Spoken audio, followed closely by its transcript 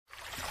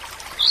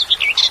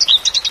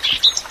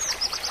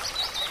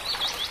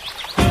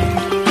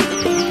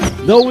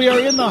Though we are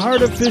in the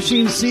heart of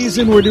fishing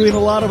season, we're doing a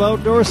lot of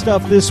outdoor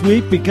stuff this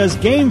week because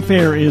Game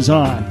Fair is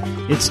on.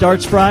 It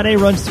starts Friday,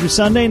 runs through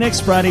Sunday,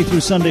 next Friday through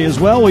Sunday as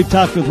well. We've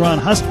talked with Ron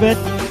Hustvedt,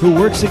 who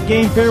works at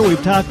Game Fair.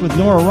 We've talked with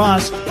Nora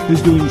Ross,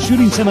 who's doing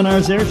shooting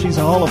seminars there. She's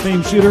a Hall of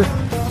Fame shooter.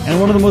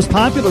 And one of the most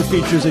popular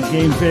features at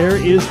Game Fair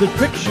is the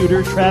trick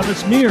shooter,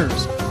 Travis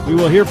Mears. We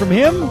will hear from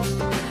him,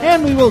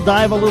 and we will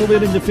dive a little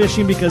bit into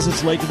fishing because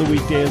it's late in the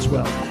weekday as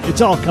well.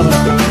 It's all coming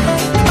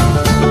up.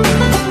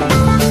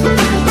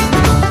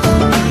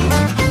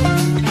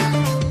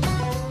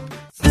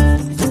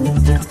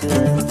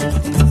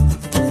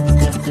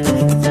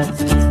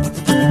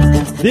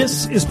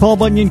 This is Paul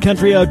Bunyan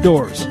Country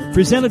Outdoors,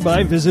 presented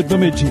by Visit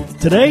Bemidji.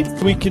 Today,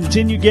 we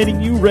continue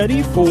getting you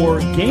ready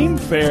for Game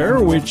Fair,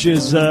 which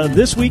is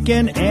this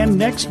weekend and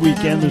next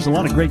weekend. There's a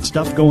lot of great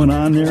stuff going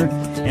on there.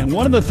 And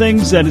one of the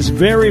things that is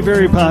very,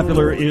 very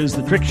popular is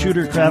the trick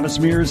shooter, Travis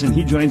Mears, and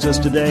he joins us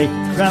today.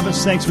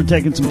 Travis, thanks for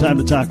taking some time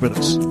to talk with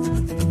us.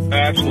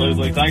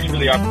 Absolutely. Thanks for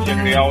the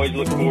opportunity. I always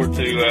look forward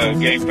to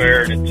Game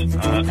Fair, and it's,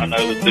 I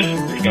know that this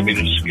is going to be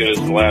just as good as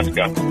the last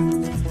couple.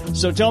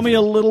 So tell me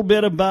a little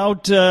bit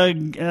about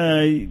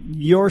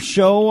your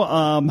show.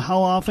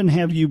 How often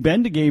have you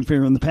been to Game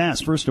Fair in the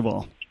past, first of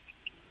all?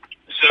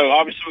 So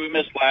obviously we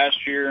missed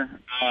last year,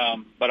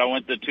 but I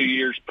went the 2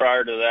 years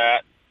prior to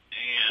that.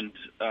 And,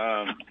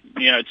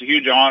 it's a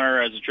huge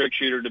honor as a trick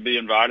shooter to be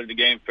invited to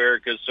Game Fair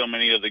because so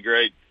many of the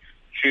great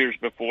shooters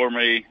before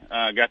me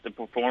got to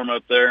perform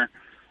up there.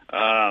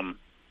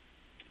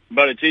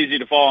 But it's easy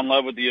to fall in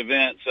love with the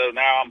event, so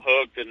now I'm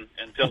hooked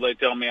until they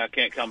tell me I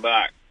can't come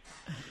back.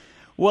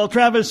 Well,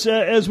 Travis,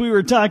 as we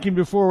were talking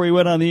before we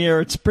went on the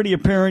air, it's pretty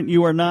apparent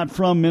you are not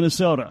from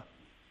Minnesota.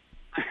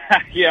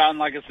 Yeah, and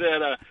like I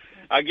said,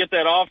 I get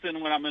that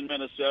often when I'm in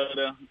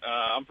Minnesota.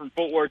 I'm from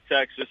Fort Worth,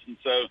 Texas, and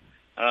so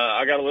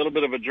I got a little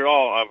bit of a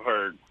draw, I've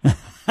heard.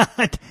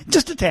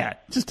 Just a tad.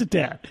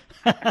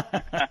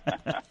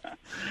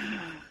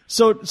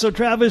 So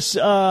Travis,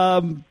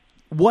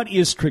 what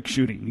is trick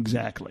shooting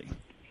exactly?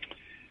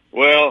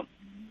 Well,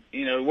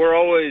 we're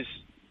always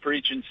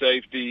preaching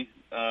safety.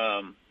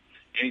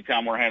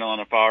 Anytime we're handling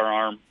a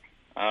firearm.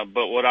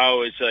 But what I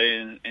always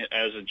say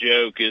as a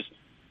joke is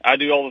I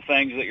do all the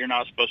things that you're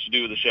not supposed to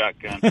do with a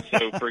shotgun.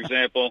 So, for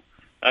example,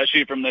 I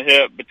shoot from the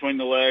hip, between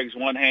the legs,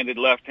 one-handed,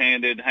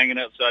 left-handed, hanging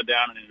upside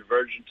down in a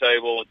diversion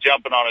table,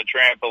 jumping on a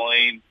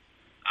trampoline.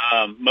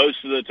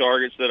 Most of the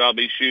targets that I'll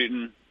be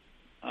shooting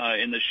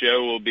in the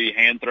show will be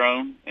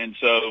hand-thrown. And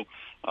so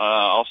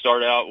I'll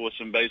start out with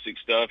some basic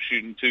stuff,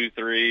 shooting 2,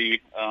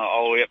 3,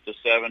 all the way up to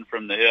 7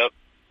 from the hip.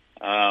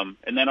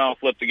 And then I'll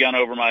flip the gun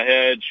over my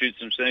head, shoot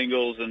some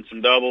singles and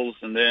some doubles,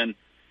 and then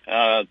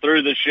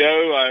through the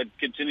show, I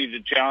continue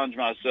to challenge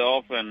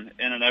myself and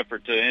in an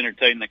effort to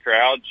entertain the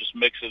crowd, just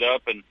mix it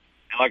up, and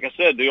like I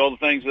said, do all the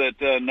things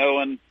that no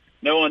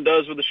one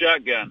does with a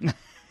shotgun.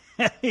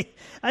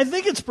 I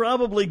think it's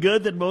probably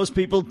good that most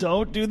people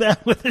don't do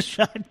that with a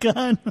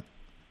shotgun.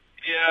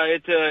 Yeah,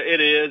 it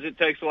is. It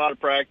takes a lot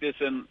of practice,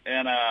 and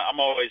I'm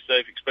always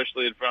safe,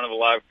 especially in front of a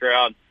live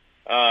crowd.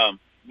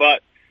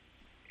 But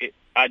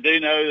I do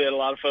know that a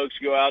lot of folks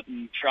go out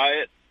and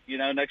try it.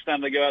 Next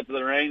time they go out to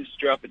the range,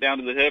 drop it down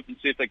to the hip and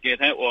see if they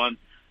can't hit one.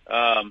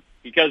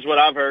 Because what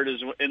I've heard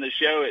is in the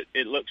show,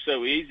 it looks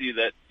so easy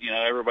that,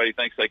 everybody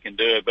thinks they can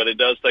do it. But it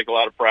does take a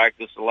lot of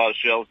practice, a lot of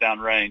shells down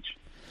range.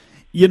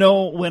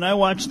 When I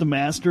watch the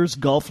Masters,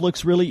 golf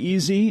looks really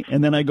easy,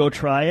 and then I go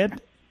try it,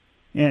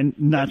 and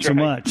not That's so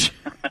right. much.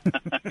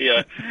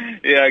 Yeah,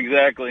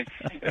 exactly.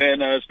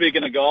 And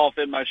speaking of golf,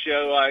 in my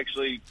show, I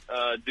actually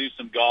do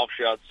some golf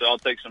shots. So I'll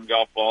take some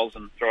golf balls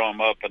and throw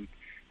them up, and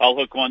I'll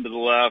hook one to the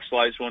left,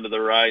 slice one to the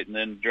right, and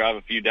then drive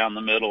a few down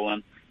the middle,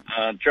 and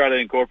try to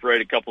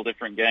incorporate a couple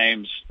different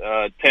games,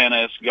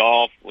 tennis,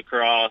 golf,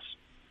 lacrosse,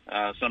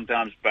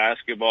 sometimes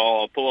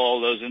basketball. I'll pull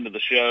all those into the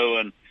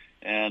show,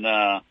 and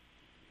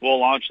we'll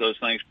launch those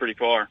things pretty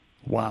far.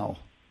 Wow.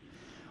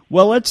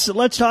 Well, let's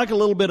talk a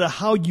little bit of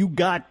how you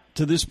got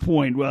to this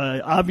point.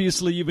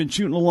 Obviously, you've been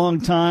shooting a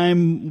long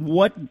time.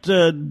 What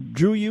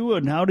drew you,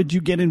 and how did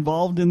you get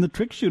involved in the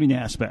trick shooting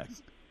aspect?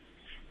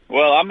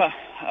 Well,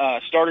 I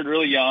started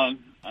really young.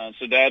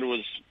 So Dad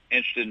was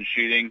interested in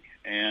shooting,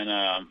 and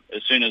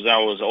as soon as I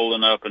was old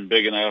enough and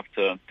big enough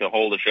to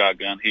hold a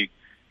shotgun, he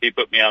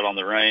put me out on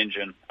the range,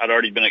 and I'd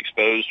already been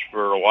exposed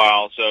for a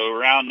while. So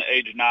around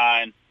age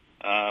 9,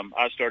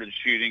 I started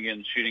shooting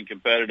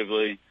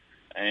competitively,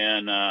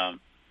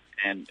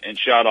 and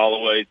shot all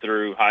the way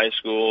through high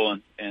school,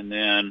 and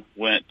then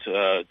went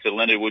to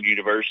Lindenwood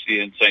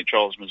University in St.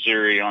 Charles,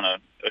 Missouri on a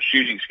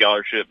shooting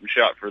scholarship and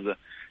shot for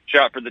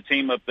the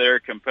team up there,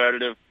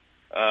 competitive.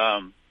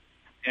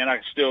 And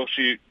I still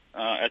shoot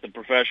at the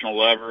professional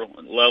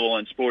level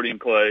in sporting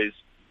clays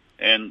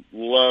and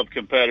love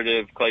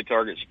competitive clay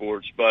target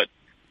sports. But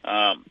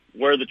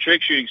where the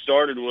trick shooting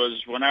started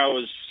was when I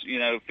was,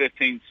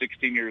 15,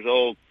 16 years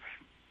old.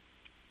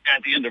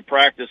 At the end of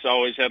practice, I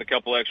always had a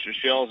couple extra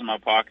shells in my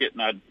pocket,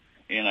 and I'd,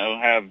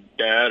 have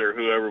Dad or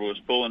whoever was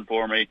pulling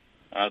for me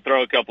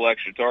throw a couple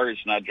extra targets,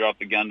 and I'd drop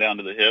the gun down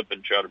to the hip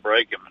and try to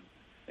break them.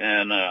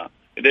 And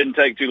it didn't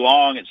take too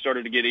long. It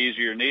started to get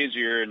easier and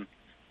easier,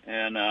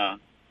 and I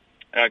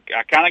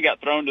kind of got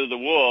thrown to the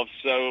wolves.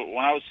 So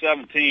when I was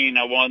 17,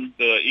 I won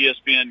the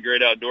ESPN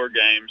Great Outdoor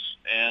Games,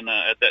 and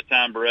at that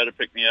time, Beretta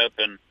picked me up,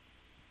 and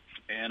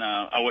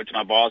I went to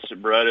my boss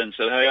at Beretta and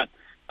said, "Hey,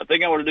 I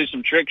think I want to do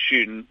some trick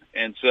shooting."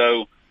 And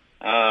so,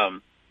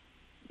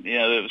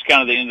 it was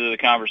kind of the end of the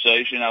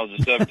conversation. I was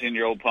a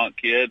 17-year-old punk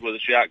kid with a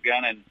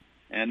shotgun,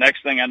 and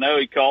next thing I know,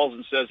 he calls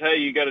and says, "Hey,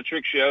 you got a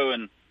trick show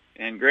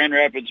in Grand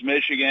Rapids,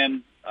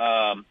 Michigan,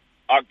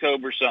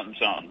 October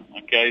something.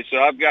 Okay,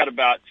 so I've got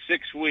about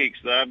 6 weeks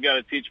that I've got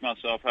to teach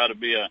myself how to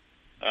be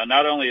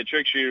not only a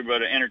trick shooter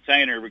but an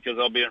entertainer, because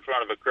I'll be in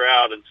front of a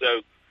crowd." And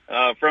so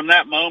from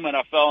that moment,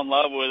 I fell in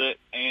love with it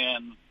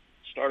and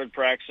started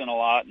practicing a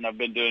lot, and I've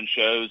been doing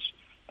shows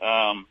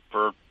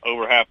for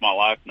over half my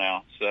life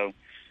now. So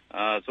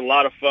it's a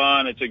lot of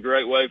fun. It's a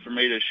great way for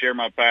me to share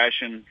my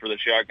passion for the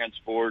shotgun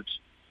sports,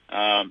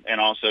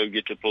 and also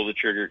get to pull the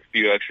trigger a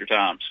few extra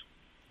times.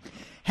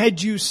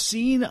 Had you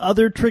seen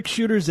other trick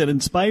shooters that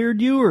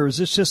inspired you, or is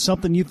this just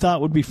something you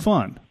thought would be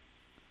fun?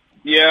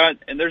 Yeah,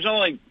 and there's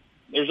only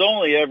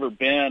ever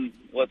been,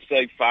 let's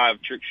say,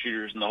 5 trick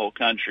shooters in the whole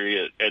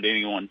country at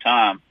any one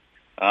time.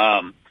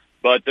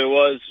 But there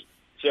was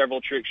several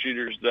trick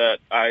shooters that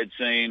I had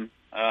seen,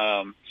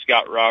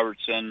 Scott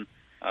Robertson,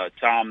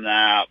 Tom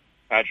Knapp,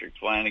 Patrick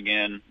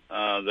Flanagan.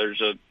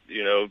 There's a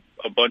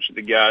bunch of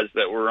the guys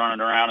that were running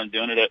around and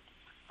doing it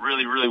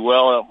really, really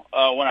well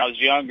when I was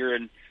younger,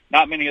 and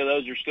not many of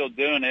those are still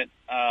doing it.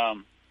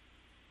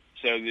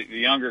 So the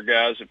younger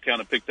guys have kind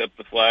of picked up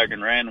the flag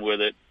and ran with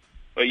it.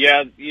 But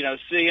yeah,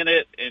 seeing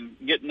it and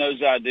getting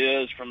those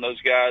ideas from those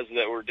guys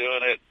that were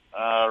doing it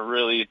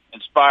really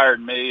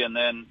inspired me. And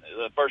then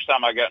the first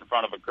time I got in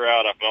front of a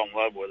crowd, I fell in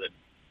love with it.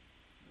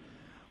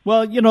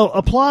 Well,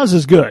 applause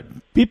is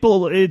good.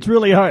 People, it's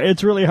really hard.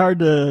 It's really hard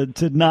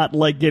to not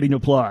like getting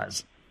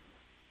applause.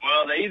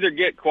 Well, they either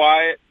get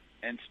quiet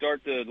and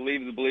start to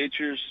leave the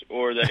bleachers,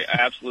 or they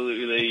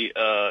absolutely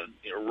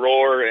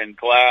roar and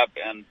clap.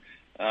 And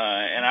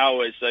I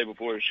always say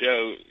before the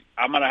show,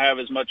 I'm going to have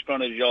as much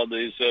fun as y'all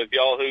do. So if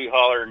y'all hoot,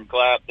 holler, and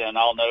clap, then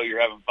I'll know you're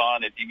having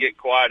fun. If you get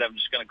quiet, I'm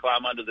just going to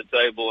climb under the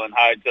table and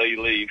hide till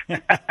you leave.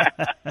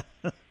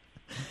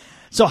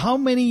 So how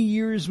many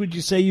years would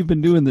you say you've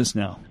been doing this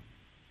now?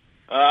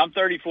 I'm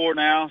 34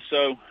 now,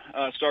 so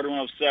I started when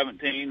I was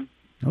 17.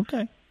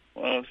 Okay.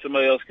 Well,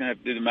 somebody else can have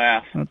to do the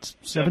math. That's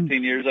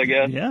 17 years, I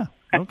guess. Yeah,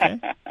 okay.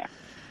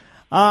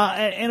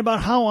 And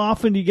about how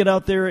often do you get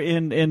out there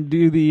and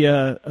do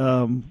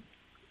the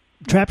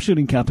trap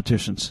shooting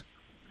competitions?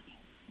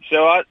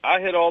 So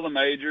I hit all the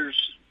majors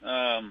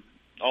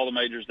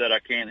that I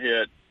can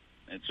hit.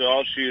 And so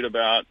I'll shoot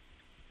about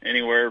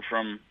anywhere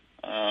from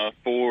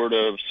 4,000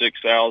 to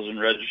 6,000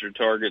 registered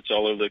targets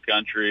all over the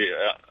country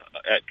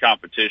at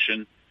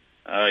competition.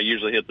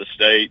 Usually hit the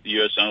state, the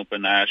U.S.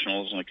 Open,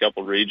 nationals, and a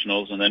couple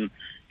regionals, and then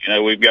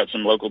we've got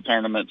some local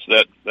tournaments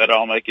that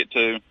I'll make it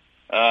to.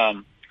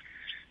 And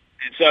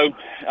so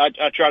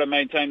I try to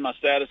maintain my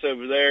status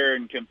over there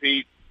and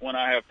compete when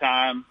I have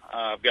time.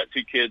 I've got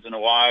 2 kids and a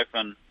wife,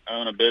 and I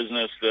own a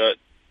business that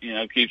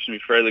keeps me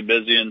fairly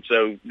busy, and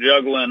so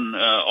juggling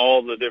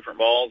all the different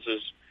balls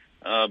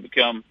has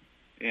become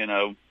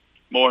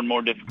more and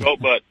more difficult.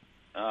 But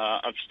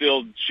I'm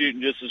still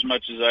shooting just as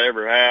much as I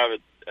ever have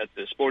at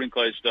the Sporting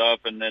Clay stuff,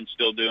 and then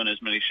still doing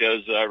as many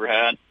shows as I ever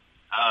had.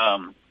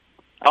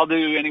 I'll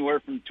do anywhere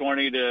from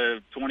 20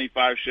 to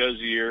 25 shows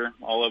a year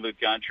all over the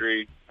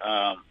country,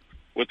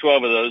 with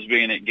 12 of those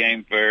being at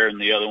Game Fair,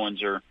 and the other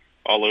ones are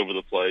all over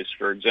the place.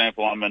 For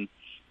example, I'm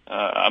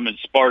in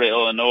Sparta,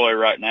 Illinois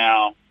right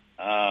now.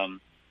 The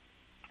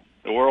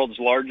world's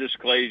largest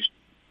clay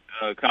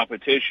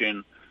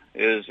competition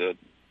is the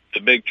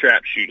big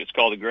trap shoot. It's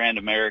called the Grand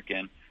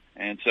American.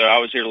 And so I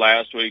was here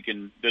last week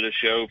and did a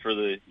show for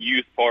the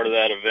youth part of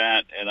that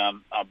event, and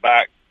I'm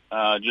back.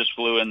 Just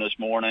flew in this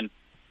morning,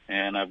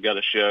 and I've got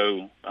a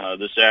show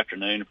this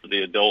afternoon for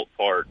the adult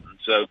part. And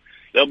so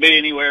there'll be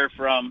anywhere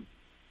from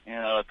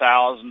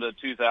 1,000 to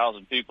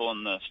 2,000 people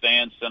in the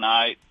stands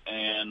tonight.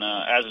 And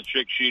as a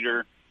trick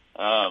shooter,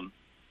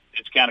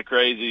 it's kind of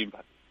crazy.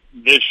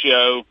 This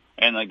show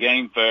and the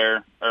Game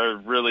Fair are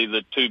really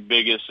the 2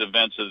 biggest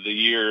events of the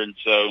year, and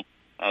so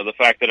the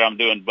fact that I'm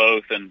doing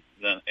both and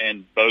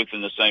both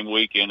in the same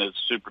weekend is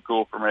super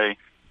cool for me.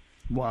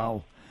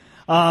 Wow.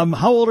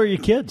 How old are your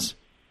kids?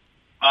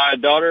 My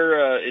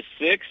daughter is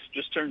 6,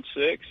 just turned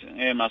 6,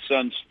 and my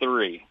son's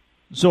 3.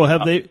 So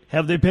have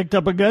they picked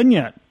up a gun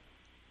yet?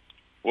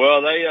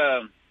 Well,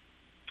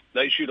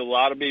 they shoot a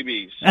lot of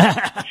BBs.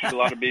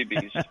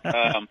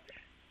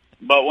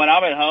 But when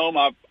I'm at home,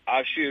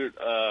 I shoot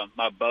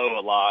my bow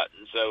a lot,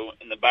 and so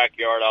in the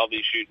backyard I'll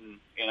be shooting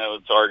a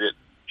target,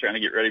 trying to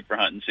get ready for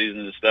hunting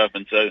season and stuff.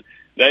 And so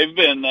they've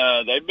been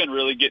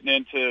really getting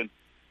into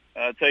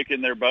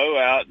taking their bow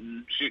out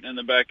and shooting in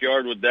the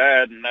backyard with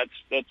Dad, and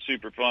that's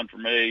super fun for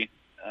me.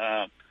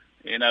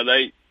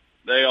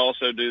 They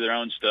also do their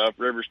own stuff.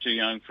 River's too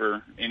young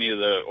for any of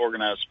the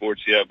organized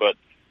sports yet, but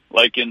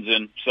Lakin's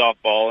in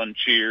softball and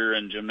cheer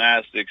and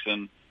gymnastics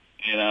and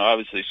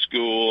obviously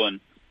school, and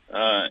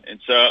And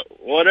so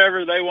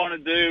whatever they want to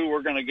do,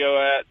 we're going to go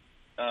at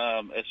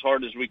as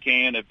hard as we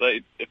can. If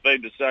they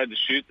decide to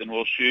shoot, then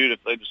we'll shoot.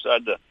 If they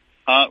decide to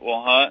hunt,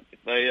 we'll hunt. If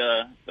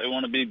they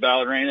want to be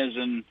ballerinas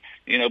and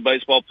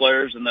baseball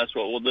players, and that's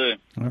what we'll do.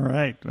 All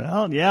right.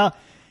 Well, yeah,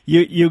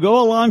 you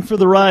go along for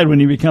the ride when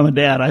you become a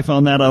dad. I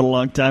found that out a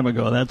long time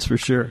ago. That's for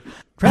sure.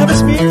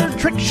 Travis Beer,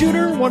 trick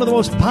shooter, one of the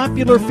most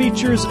popular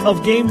features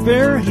of Game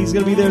Fair. He's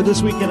going to be there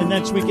this weekend and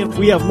next weekend.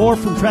 We have more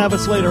from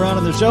Travis later on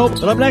in the show.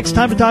 But up next,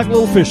 time to talk a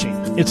little fishing.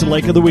 It's a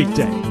Lake of the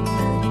Weekday.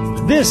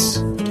 This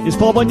is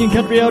Paul Bunyan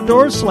Country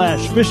Outdoors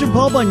 / Fishing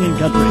Paul Bunyan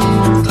Country.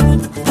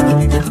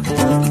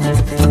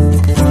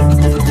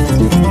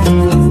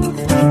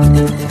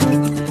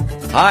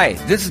 Hi,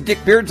 this is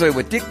Dick Beardsley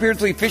with Dick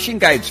Beardsley Fishing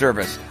Guide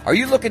Service. Are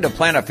you looking to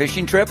plan a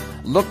fishing trip?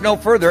 Look no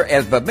further,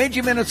 as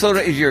Bemidji,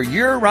 Minnesota is your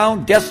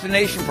year-round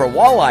destination for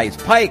walleyes,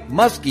 pike,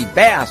 muskie,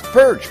 bass,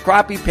 perch,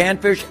 crappie,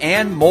 panfish,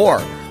 and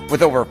more.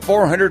 With over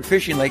 400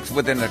 fishing lakes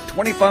within a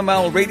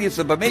 25-mile radius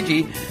of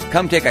Bemidji,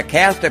 come take a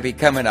cast at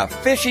becoming a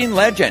fishing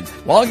legend.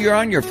 While you're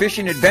on your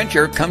fishing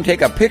adventure, come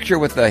take a picture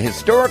with the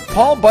historic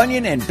Paul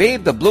Bunyan and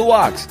Babe the Blue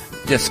Ox.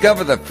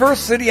 Discover the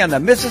first city on the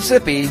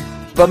Mississippi,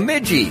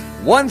 Bemidji,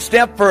 one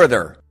step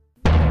further.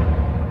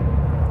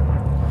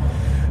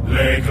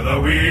 Lake of the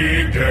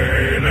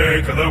Weekday,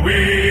 Lake of the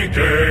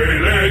Weekday,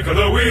 Lake of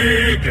the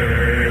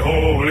Weekday,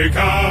 holy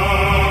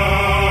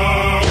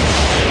cow.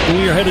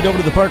 We are headed over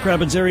to the Park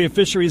Rapids Area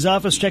Fisheries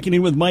Office, checking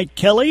in with Mike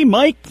Kelly.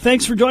 Mike,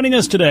 thanks for joining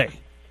us today.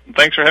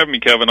 Thanks for having me,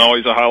 Kevin.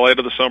 Always a highlight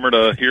of the summer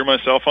to hear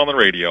myself on the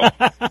radio.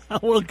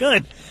 Well,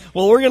 good.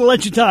 Well, we're going to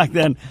let you talk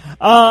then.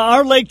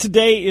 Our lake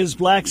today is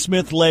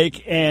Blacksmith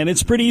Lake, and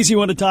it's a pretty easy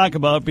one to talk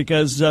about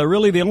because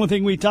really the only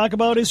thing we talk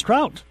about is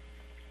trout.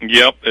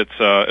 Yep, it's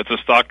a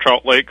stock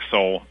trout lake,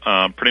 so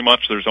pretty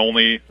much there's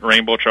only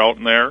rainbow trout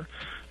in there,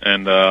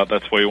 and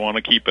that's the way we want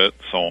to keep it.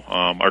 So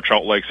our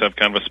trout lakes have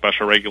kind of a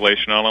special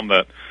regulation on them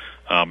that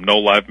no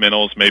live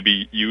minnows may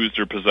be used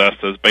or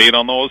possessed as bait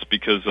on those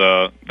because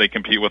they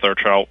compete with our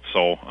trout.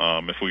 So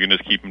if we can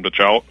just keep them to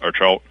trout, our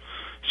trout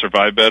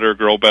survive better,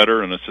 grow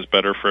better, and it's just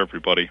better for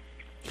everybody.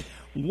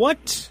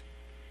 What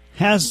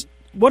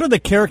are the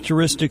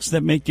characteristics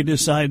that make you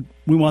decide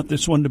we want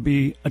this one to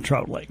be a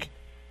trout lake?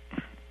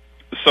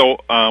 So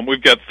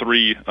we've got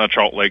three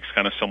trout lakes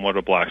kind of similar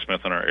to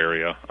Blacksmith in our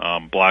area.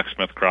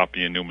 Blacksmith,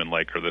 Crappie, and Newman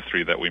Lake are the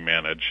three that we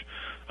manage.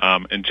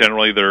 And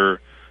generally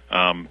they're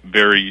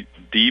very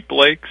deep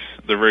lakes,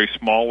 they're very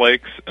small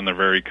lakes, and they're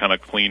very kind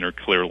of clean or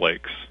clear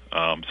lakes.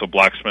 So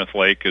Blacksmith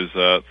Lake is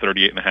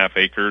 38.5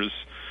 acres.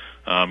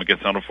 It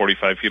gets down to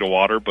 45 feet of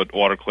water, but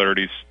water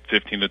clarity is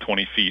 15 to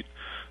 20 feet.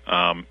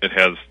 It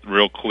has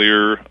real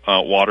clear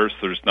water, so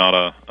there's not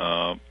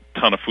a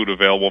ton of food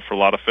available for a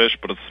lot of fish,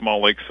 but it's a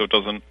small lake, so it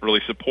doesn't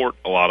really support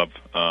a lot of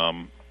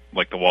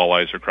like the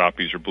walleyes or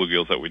crappies or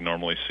bluegills that we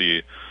normally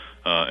see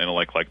in a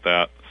lake like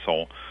that.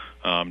 So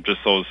just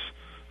those,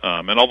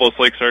 and all those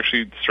lakes are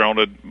actually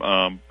surrounded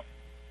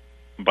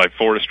by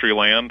forestry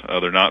land.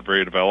 They're not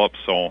very developed,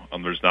 so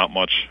there's not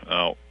much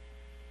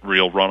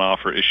real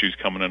runoff or issues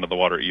coming into the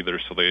water either.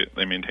 So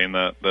they maintain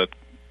that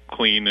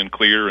clean and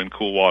clear and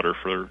cool water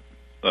for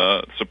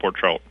support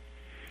trout.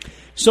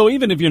 So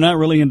even if you're not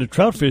really into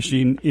trout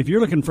fishing, if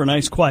you're looking for a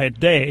nice quiet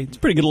day, it's a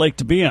pretty good lake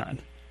to be on.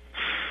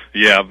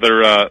 Yeah,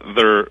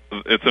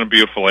 it's in a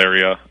beautiful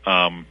area.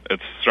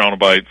 It's surrounded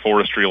by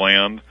forestry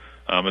land.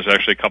 There's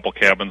actually a couple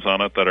cabins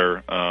on it that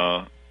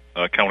are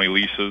county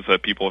leases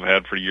that people have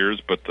had for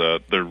years, but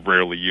they're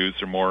rarely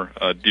used. They're more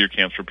deer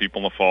camps for people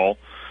in the fall.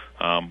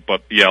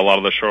 But yeah, a lot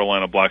of the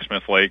shoreline of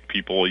Blacksmith Lake,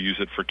 people use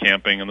it for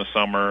camping in the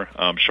summer,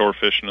 shore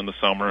fishing in the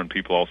summer, and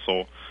people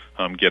also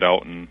get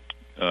out and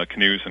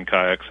canoes and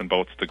kayaks and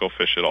boats to go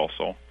fish it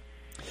also.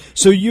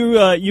 So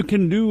you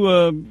can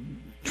do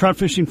trout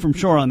fishing from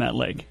shore on that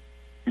lake?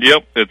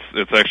 Yep,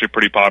 it's actually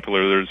pretty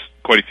popular. There's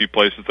quite a few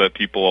places that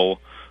people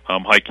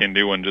hike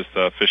into and just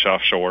fish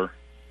offshore.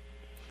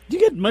 Do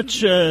you get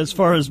much as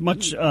far as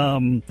much?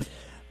 What's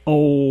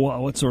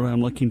the word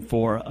I'm looking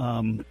for?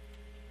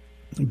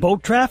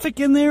 Boat traffic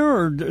in there,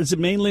 or is it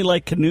mainly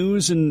like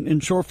canoes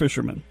and shore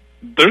fishermen?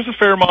 There's a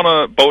fair amount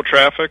of boat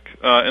traffic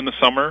in the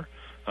summer.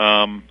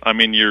 I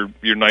mean,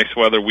 your nice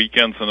weather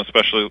weekends and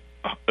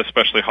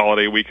especially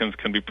holiday weekends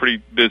can be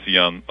pretty busy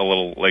on a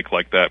little lake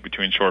like that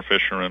between shore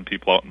fishermen and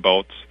people out in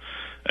boats.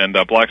 And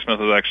Blacksmith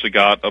has actually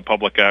got a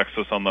public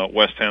access on the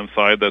west-hand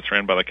side that's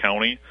ran by the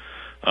county.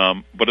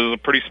 But it's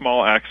a pretty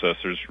small access.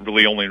 There's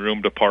really only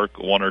room to park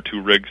one or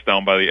two rigs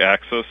down by the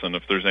access, and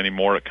if there's any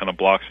more, it kind of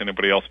blocks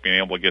anybody else being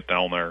able to get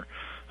down there.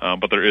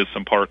 But there is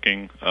some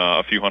parking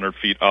a few hundred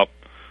feet up.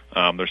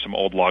 There's some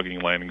old logging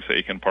landings that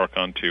you can park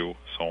on too.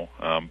 So,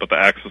 but the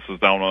access is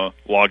down a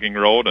logging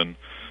road, and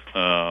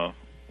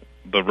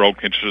the road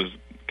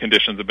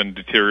conditions have been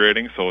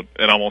deteriorating. So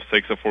it almost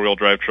takes a four-wheel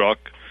drive truck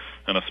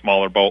and a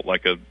smaller boat,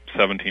 like a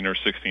 17 or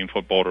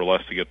 16-foot boat or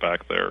less, to get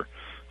back there.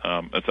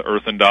 It's an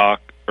earthen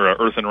dock or an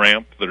earthen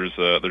ramp. There's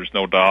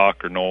no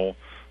dock or no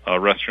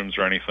restrooms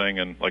or anything,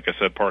 and like I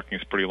said, parking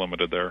is pretty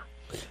limited there.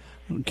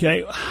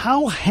 Okay.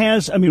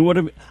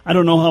 I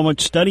don't know how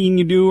much studying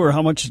you do or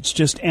how much it's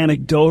just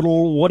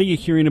anecdotal. What are you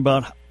hearing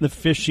about the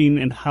fishing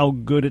and how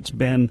good it's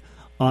been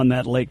on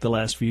that lake the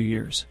last few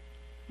years?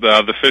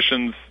 The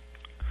fishing's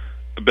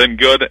been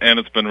good, and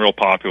it's been real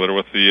popular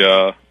with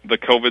the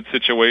COVID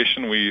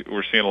situation.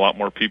 We're seeing a lot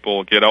more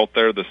people get out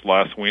there. This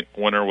last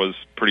winter was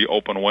pretty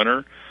open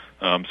winter,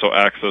 so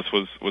access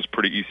was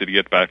pretty easy to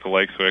get back to the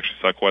lake. So we actually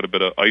saw quite a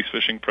bit of ice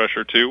fishing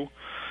pressure too.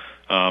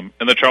 And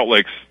the trout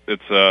lakes,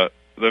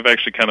 they've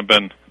actually kind of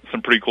been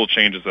some pretty cool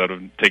changes that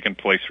have taken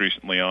place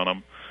recently on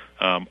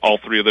them. All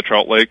three of the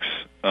trout lakes,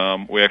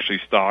 we actually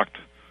stocked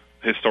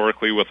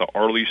historically with the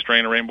Arley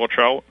strain of rainbow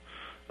trout.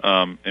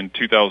 In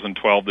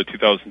 2012 to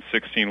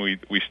 2016,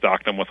 we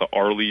stocked them with a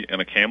Arley and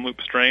a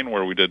Kamloops strain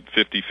where we did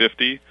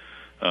 50-50,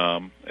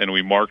 and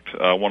we marked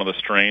one of the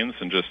strains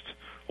and just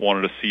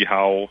wanted to see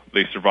how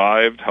they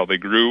survived, how they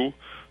grew,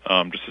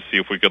 just to see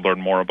if we could learn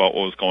more about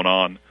what was going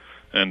on.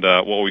 And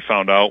what we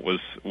found out was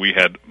we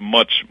had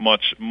much,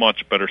 much,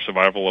 much better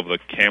survival of the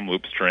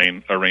Kamloops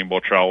strain, a rainbow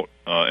trout,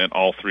 in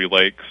all three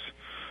lakes.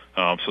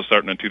 So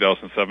starting in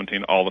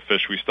 2017, all the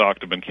fish we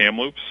stocked have been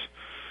Kamloops.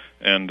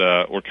 And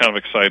we're kind of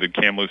excited.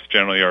 Kamloops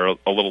generally are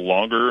a little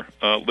longer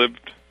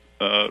lived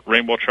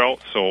rainbow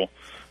trout. So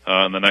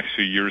in the next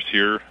few years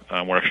here,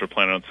 we're actually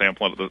planning on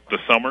sampling it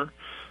this summer.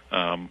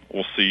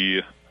 We'll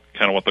see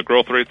kind of what the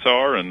growth rates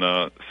are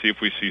and see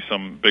if we see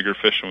some bigger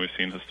fish than we've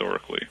seen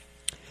historically.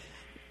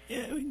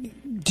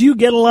 Do you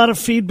get a lot of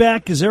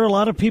feedback? Is there a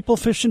lot of people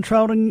fishing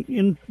trout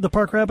in the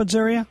Park Rapids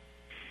area?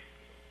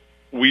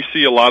 We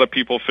see a lot of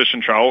people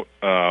fishing trout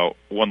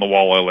when the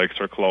walleye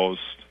lakes are closed.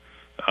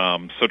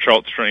 So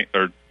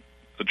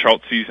the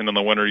trout season in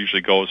the winter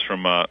usually goes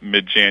from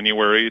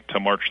mid-January to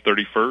March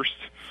 31st.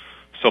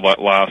 So that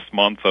last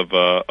month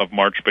of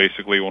March,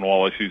 basically, when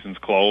walleye season's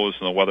closed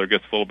and the weather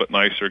gets a little bit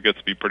nicer, it gets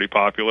to be pretty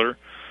popular.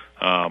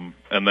 And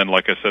then,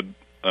 like I said,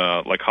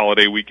 like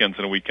holiday weekends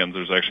and weekends,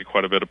 there's actually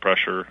quite a bit of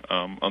pressure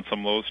on some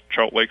of those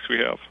trout lakes we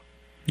have.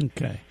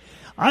 Okay.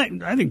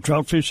 I think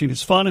trout fishing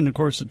is fun, and, of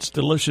course, it's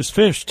delicious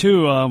fish,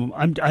 too.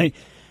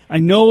 I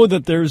know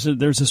that there's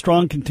a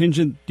strong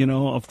contingent,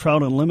 of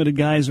Trout Unlimited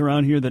guys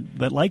around here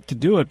that like to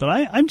do it, but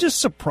I'm just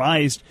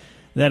surprised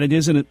that it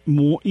isn't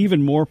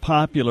even more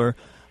popular.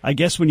 I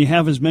guess when you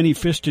have as many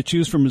fish to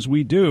choose from as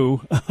we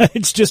do,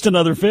 it's just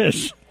another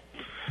fish.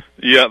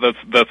 Yeah,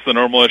 that's the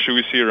normal issue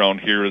we see around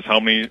here is how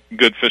many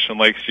good fishing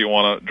lakes do you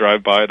want to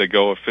drive by to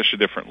go fish a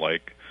different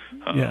lake.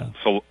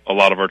 So a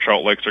lot of our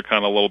trout lakes are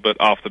kind of a little bit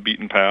off the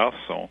beaten path,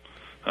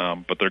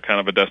 but they're kind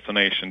of a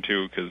destination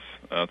too because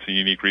it's a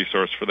unique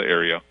resource for the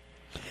area.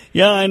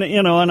 Yeah,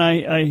 and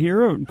I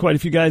hear quite a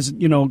few guys,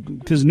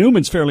 because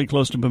Newman's fairly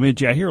close to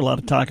Bemidji. I hear a lot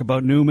of talk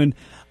about Newman,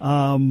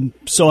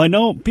 so I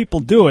know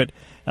people do it.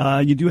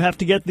 You do have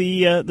to get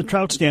the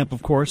trout stamp,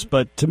 of course,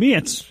 but to me,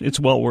 it's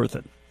well worth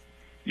it.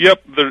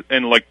 Yep,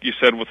 and like you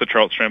said with the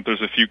trout stamp,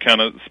 there's a few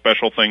kind of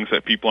special things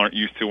that people aren't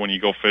used to when you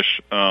go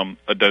fish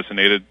a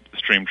designated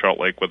stream trout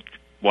lake, what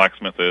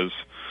Blacksmith is.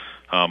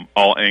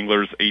 All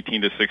anglers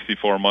 18 to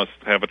 64 must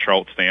have a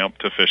trout stamp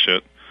to fish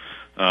it.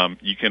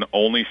 You can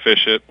only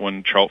fish it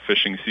when trout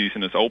fishing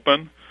season is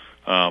open,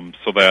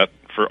 so that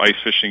for ice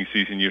fishing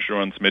season usually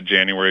runs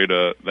mid-January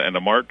to the end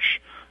of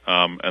March,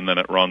 and then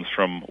it runs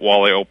from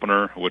walleye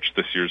opener, which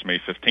this year is May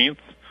 15th,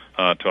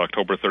 to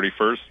October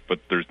 31st, but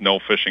there's no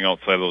fishing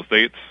outside of those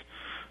dates.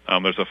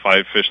 There's a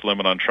 5-fish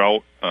limit on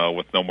trout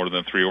with no more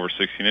than 3 over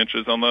 16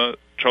 inches on the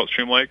trout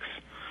stream lakes.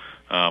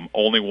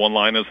 Only one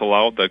line is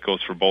allowed. That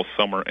goes for both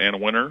summer and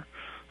winter.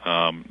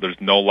 There's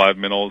no live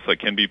minnows that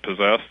can be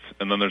possessed,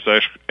 and then there's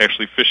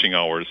actually fishing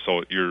hours,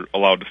 so you're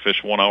allowed to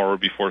fish 1 hour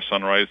before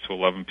sunrise to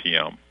 11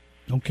 p.m.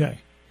 Okay.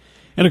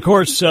 And, of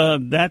course,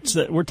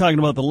 we're talking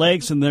about the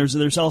lakes, and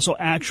there's also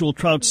actual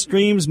trout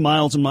streams,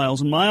 miles and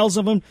miles and miles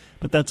of them,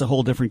 but that's a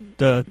whole different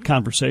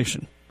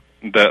conversation.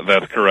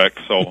 That's correct.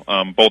 So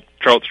both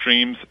trout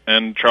streams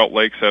and trout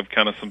lakes have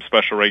kind of some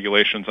special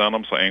regulations on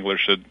them, so anglers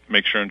should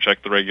make sure and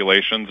check the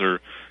regulations or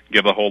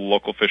give the whole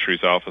local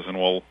fisheries office, and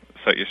we'll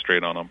set you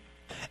straight on them.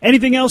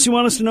 Anything else you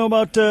want us to know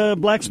about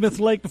Blacksmith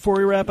Lake before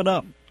we wrap it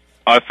up?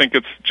 I think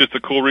it's just a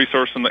cool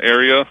resource in the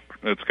area.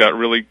 It's got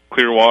really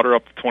clear water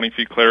up to 20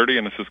 feet clarity,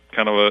 and it's just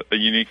kind of a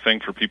unique thing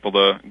for people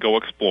to go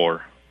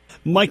explore.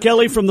 Mike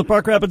Kelly from the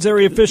Park Rapids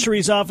Area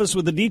Fisheries Office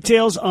with the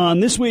details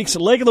on this week's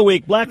Lake of the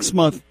Week,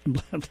 Blacksmith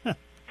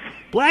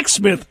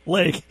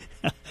Lake.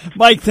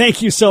 Mike,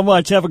 thank you so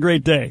much. Have a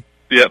great day.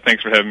 Yeah,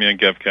 thanks for having me on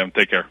GevChem.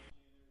 Take care.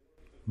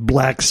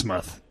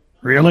 Blacksmith.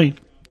 Really?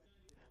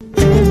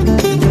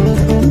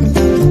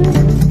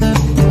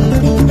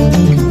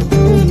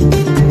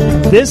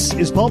 This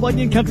is Paul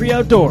Bunyan Country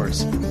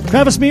Outdoors.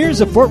 Travis Mears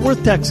of Fort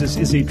Worth, Texas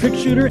is a trick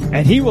shooter,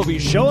 and he will be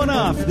showing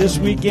off this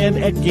weekend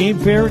at Game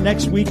Fair,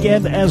 next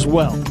weekend as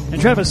well. And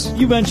Travis,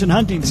 you mentioned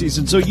hunting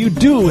season, so you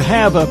do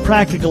have a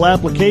practical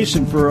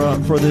application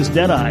for this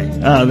Deadeye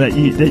that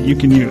you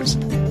can use.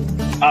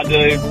 I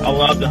do. I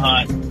love to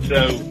hunt.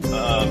 So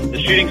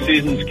the shooting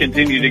seasons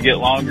continue to get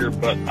longer,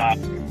 but my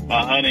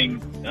hunting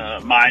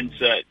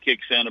mindset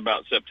kicks in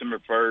about September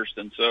 1st,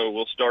 and so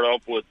we'll start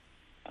off with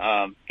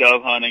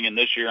dove hunting, and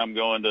this year I'm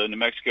going to New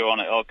Mexico on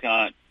an elk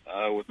hunt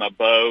with my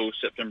bow,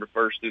 September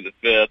 1st through the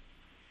 5th.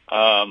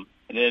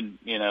 And then,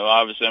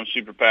 obviously I'm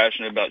super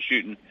passionate about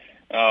shooting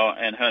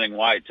and hunting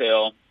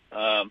whitetail.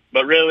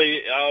 But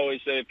really, I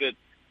always say if it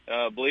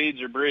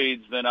bleeds or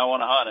breeds, then I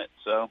want to hunt it.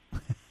 So.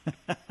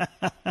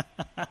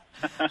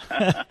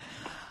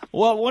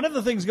 Well, one of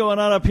the things going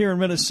on up here in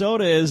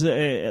Minnesota is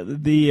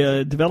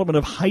the development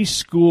of high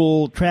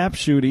school trap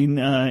shooting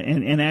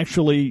and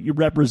actually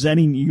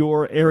representing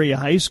your area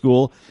high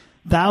school.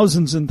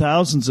 Thousands and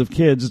thousands of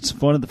kids. It's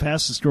one of the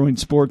fastest-growing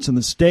sports in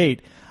the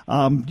state.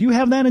 Do you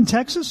have that in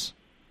Texas?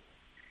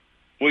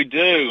 We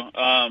do.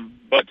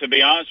 But to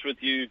be honest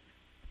with you,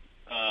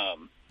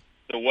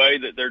 the way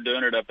that they're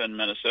doing it up in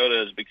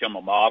Minnesota has become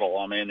a model.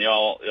 I mean,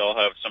 y'all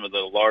have some of the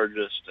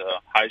largest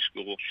high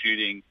school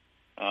shooting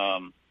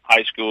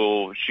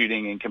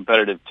and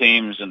competitive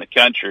teams in the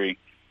country.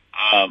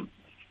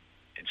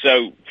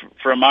 So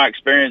from my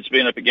experience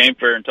being up at Game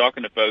Fair and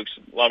talking to folks,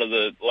 a lot of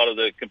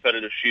the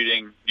competitive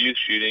shooting, youth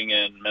shooting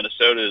in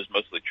Minnesota is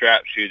mostly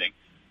trap shooting.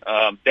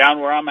 Down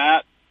where I'm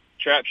at,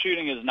 trap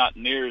shooting is not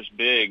near as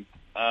big.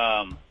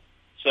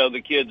 So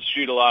the kids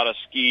shoot a lot of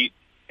skeet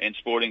and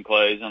sporting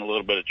clays and a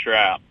little bit of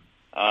trap.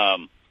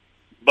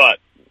 But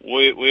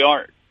we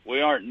aren't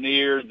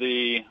near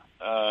the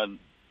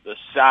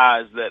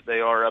size that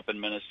they are up in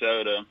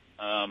Minnesota.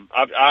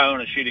 I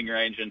own a shooting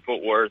range in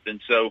Fort Worth,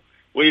 and so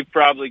we've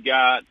probably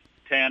got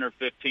 10 or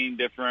 15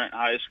 different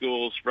high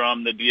schools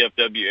from the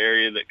DFW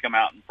area that come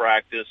out and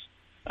practice.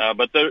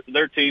 But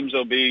their teams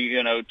will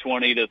be,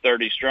 20 to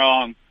 30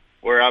 strong,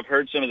 where I've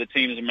heard some of the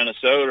teams in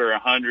Minnesota are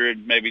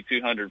 100, maybe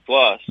 200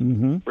 plus.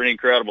 Mm-hmm. Pretty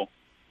incredible.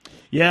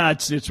 Yeah,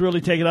 it's really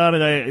taken on.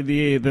 And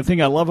the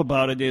thing I love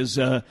about it is,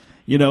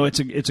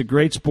 it's a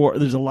great sport.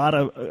 There's a lot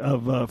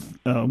of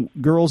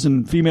girls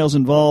and females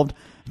involved.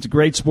 It's a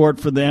great sport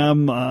for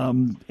them,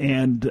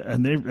 and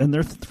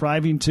they're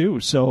thriving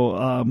too.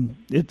 So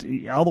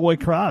it all the way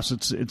across.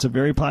 It's a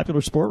very popular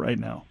sport right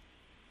now.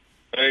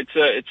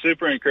 It's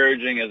super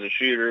encouraging as a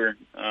shooter.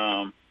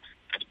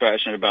 That's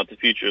passionate about the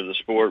future of the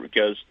sport,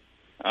 because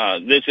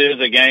this is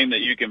a game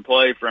that you can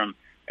play from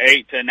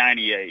 8 to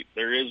 98.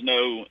 There is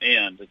no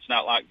end. It's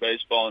not like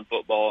baseball and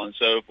football. And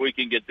so if we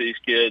can get these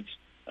kids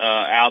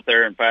out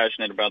there and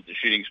passionate about the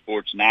shooting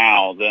sports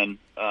now, then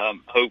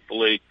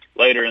hopefully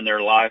later in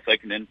their life they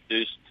can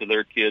introduce it to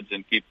their kids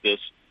and keep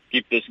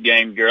this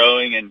game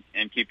growing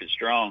and keep it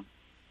strong.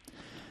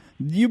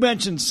 You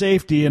mentioned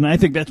safety, and I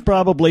think that's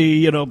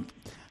probably,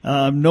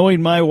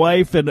 knowing my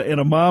wife and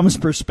a mom's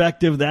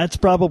perspective, that's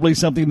probably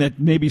something that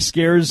maybe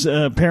scares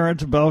a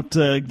parent about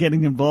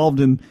getting involved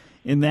in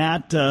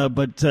that.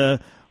 But the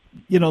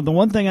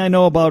one thing I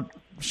know about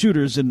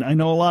shooters, and I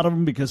know a lot of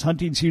them because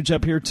hunting's huge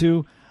up here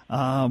too,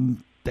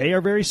 they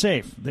are very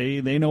safe.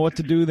 They know what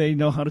to do. They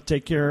know how to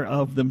take care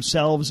of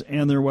themselves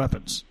and their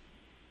weapons.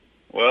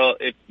 Well,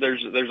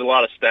 there's a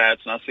lot of stats,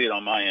 and I see it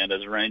on my end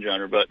as a range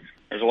hunter, but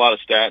there's a lot of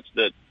stats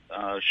that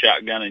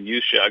shotgun and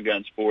youth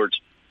shotgun sports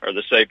are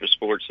the safest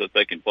sports that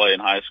they can play in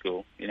high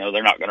school.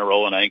 They're not going to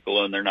roll an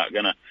ankle, and they're not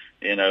going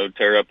to,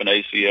 tear up an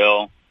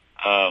ACL.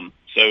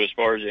 So as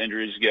far as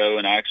injuries go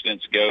and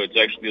accidents go, it's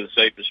actually the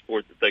safest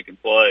sport that they can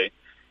play,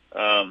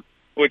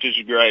 which is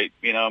great.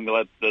 I'm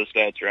glad those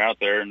stats are out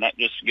there, and that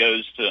just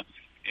goes to,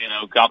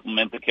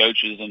 compliment the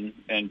coaches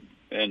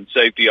and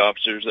safety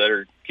officers that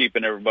are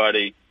keeping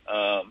everybody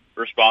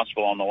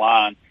responsible on the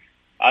line.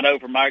 I know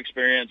from my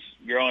experience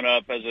growing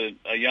up as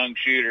a young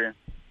shooter,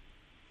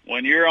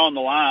 when you're on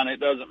the line, it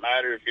doesn't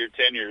matter if you're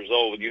 10 years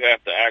old. You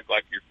have to act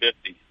like you're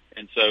 50.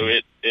 And so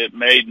it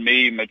made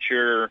me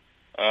mature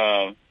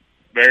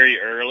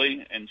very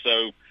early. And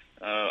so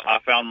I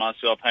found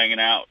myself hanging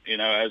out,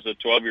 as a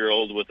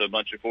 12-year-old with a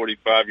bunch of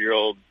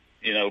 45-year-old,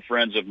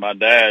 friends of my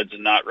dad's,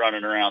 and not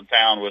running around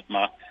town with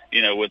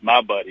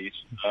my buddies,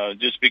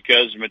 just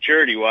because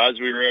maturity-wise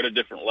we were at a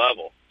different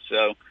level.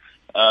 So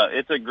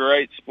it's a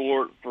great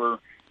sport for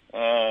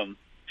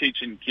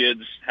teaching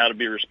kids how to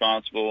be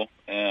responsible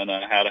and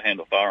how to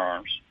handle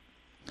firearms.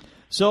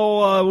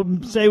 So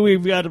say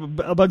we've got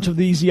a bunch of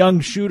these young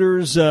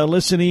shooters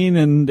listening,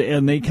 and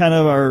they kind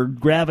of are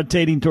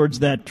gravitating towards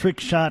that trick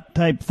shot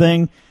type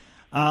thing.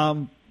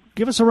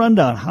 Give us a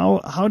rundown.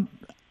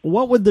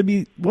 What would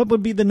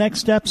be the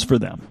next steps for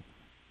them?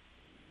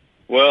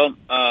 Well,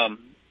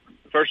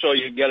 first of all,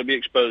 you've got to be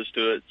exposed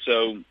to it.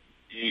 So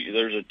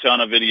there's a ton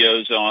of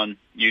videos on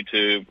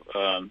YouTube.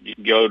 You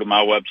can go to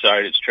my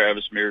website. It's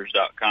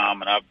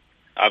travismears.com, and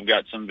I've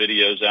got some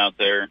videos out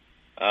there.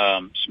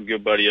 Some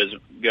good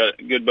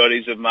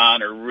buddies of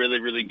mine are really,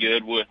 really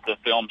good with the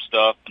film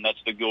stuff, and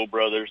that's the Gould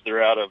brothers.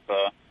 They're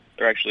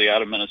actually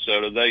out of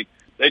Minnesota.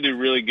 They do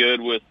really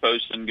good with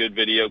posting good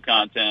video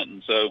content,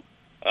 and so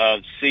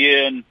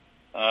seeing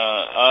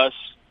us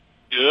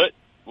do it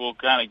will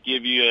kind of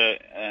give you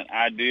an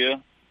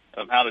idea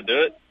of how to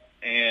do it.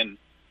 And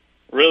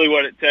really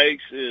what it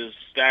takes is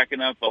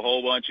stacking up a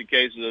whole bunch of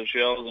cases of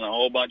shells and a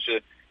whole bunch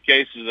of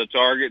cases of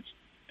targets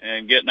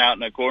and getting out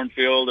in a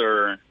cornfield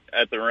or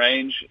at the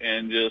range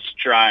and just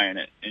trying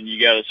it. And you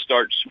got to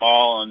start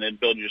small and then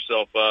build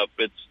yourself up.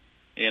 It's,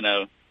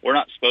 we're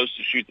not supposed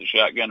to shoot the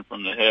shotgun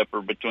from the hip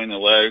or between the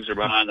legs or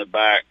behind the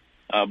back,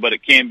 but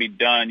it can be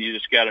done. You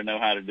just got to know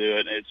how to do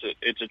it.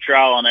 It's a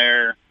trial and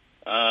error.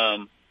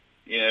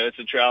 It's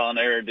a trial and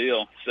error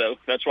deal. So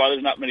that's why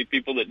there's not many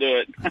people that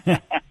do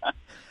it.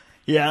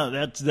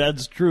 Yeah,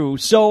 that's true.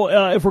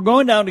 So if we're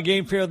going down to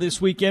Game Fair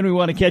this weekend, we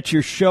want to catch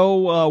your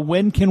show.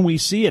 When can we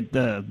see it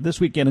this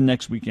weekend and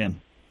next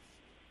weekend?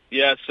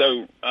 Yeah,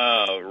 so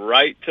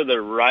right to the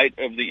right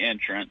of the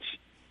entrance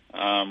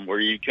where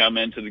you come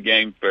into the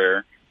Game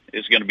Fair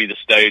is going to be the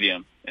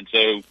stadium. And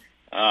so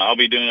I'll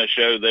be doing a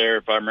show there.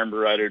 If I remember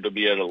right, it'll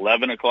be at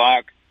 11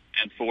 o'clock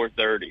and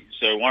 4:30.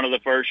 So one of the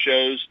first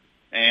shows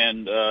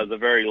and the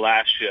very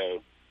last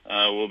show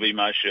will be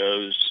my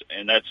shows,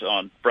 and that's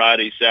on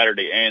Friday,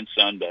 Saturday, and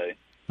Sunday.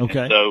 Okay.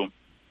 And so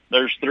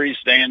there's 3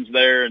 stands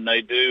there, and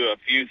they do a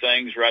few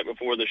things right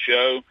before the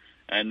show,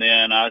 and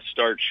then I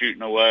start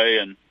shooting away,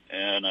 and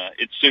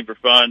it's super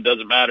fun.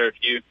 Doesn't matter if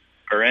you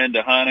are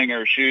into hunting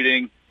or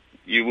shooting,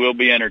 you will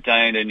be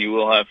entertained, and you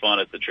will have fun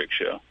at the trick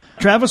show.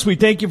 Travis, we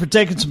thank you for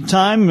taking some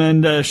time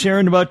and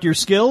sharing about your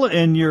skill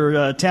and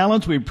your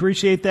talents. We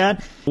appreciate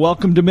that.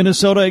 Welcome to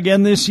Minnesota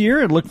again this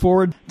year, and look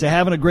forward to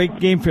having a great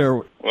Game Fair.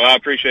 Well, I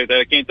appreciate that.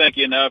 I can't thank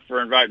you enough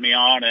for inviting me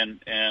on, and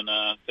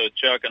to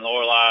Chuck and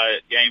Lorelei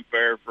at Game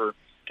Fair for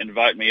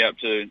inviting me up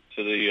to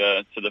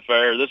the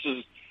fair. This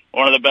is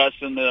one of the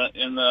best in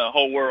the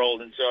whole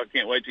world, and so I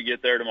can't wait to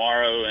get there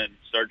tomorrow and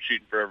start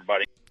shooting for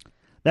everybody.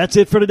 That's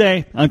it for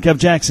today. I'm Kev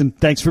Jackson.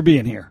 Thanks for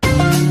being here.